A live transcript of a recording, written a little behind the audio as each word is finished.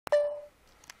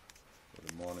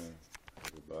morning,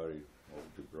 everybody, all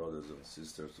the brothers and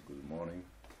sisters, good morning.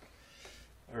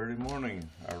 Early morning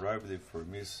arrived for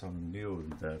me some news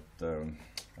that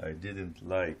I didn't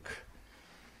like,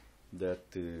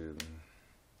 that there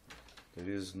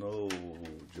is no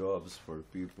jobs for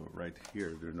people right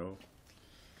here, you know.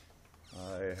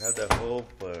 I had a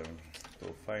hope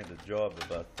to find a job,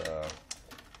 but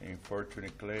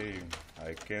unfortunately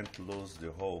I can't lose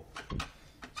the hope.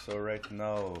 So right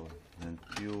now,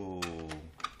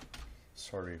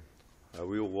 I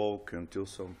will walk until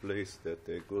some place that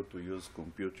I go to use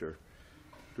computer.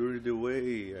 During the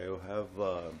way, I'll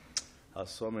have a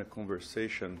summer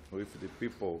conversation with the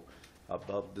people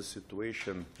about the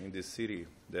situation in the city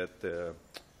that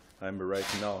I'm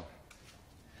right now.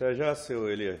 Até já, seu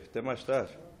Eli. Até mais tarde.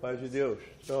 Paz de Deus.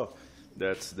 So,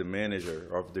 that's the manager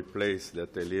of the place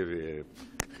that I live.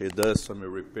 He does some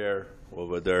repair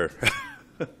over there.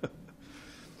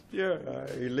 Yeah,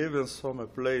 I live in some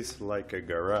place like a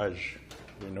garage,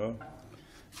 you know.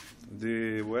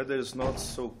 The weather is not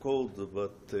so cold,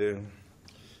 but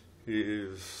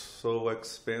it's so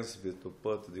expensive to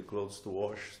put the clothes to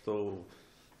wash, so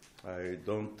I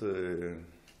don't,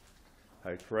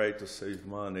 I try to save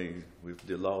money with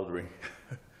the laundry.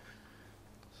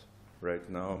 Right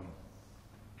now,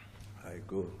 I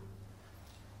go.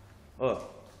 Oh,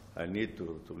 I need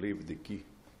to leave the key.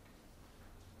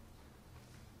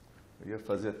 Eu ia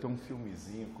fazer até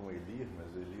filmezinho com o Eli, mas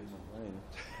o Eli não vai,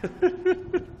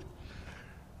 né?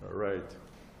 All right,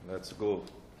 let's go.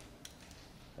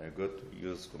 I got to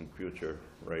use computer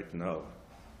right now.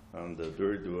 And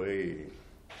during the way,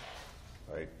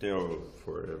 I tell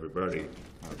for everybody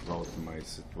about my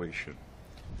situation.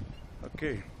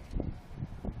 Okay.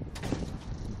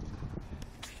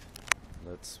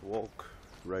 Let's walk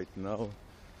right now.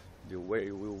 The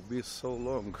way will be so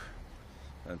long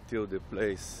until the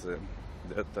place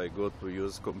that I go to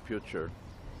use computer.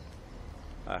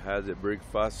 I had a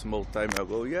breakfast small time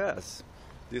ago. Yes,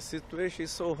 the situation is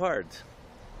so hard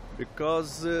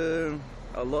because a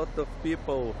lot of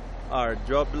people are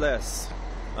jobless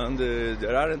and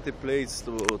there aren't a place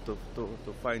to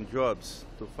find jobs,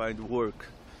 to find work.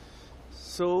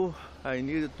 So I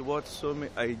needed to watch some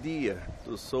idea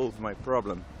to solve my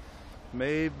problem.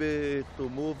 Maybe to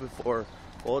move for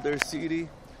other city,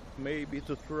 maybe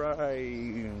to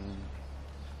try,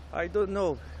 I don't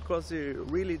know, because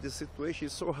really the situation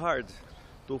is so hard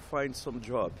to find some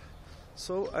job.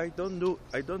 So I don't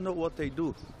know what I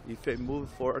do. If I move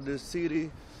for other city,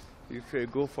 if I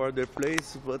go for other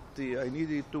place, but I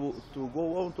needed to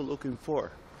go on to looking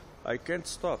for. I can't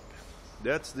stop.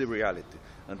 That's the reality,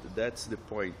 and that's the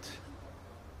point.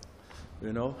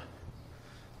 You know,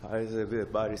 as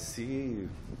everybody see,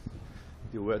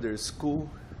 the weather is cool.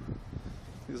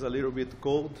 It's a little bit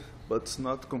cold, but it's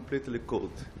not completely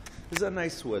cold. It's a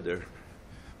nice weather.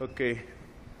 Okay,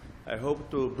 I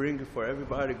hope to bring for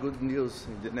everybody good news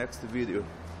in the next video,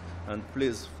 and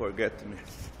please forget me.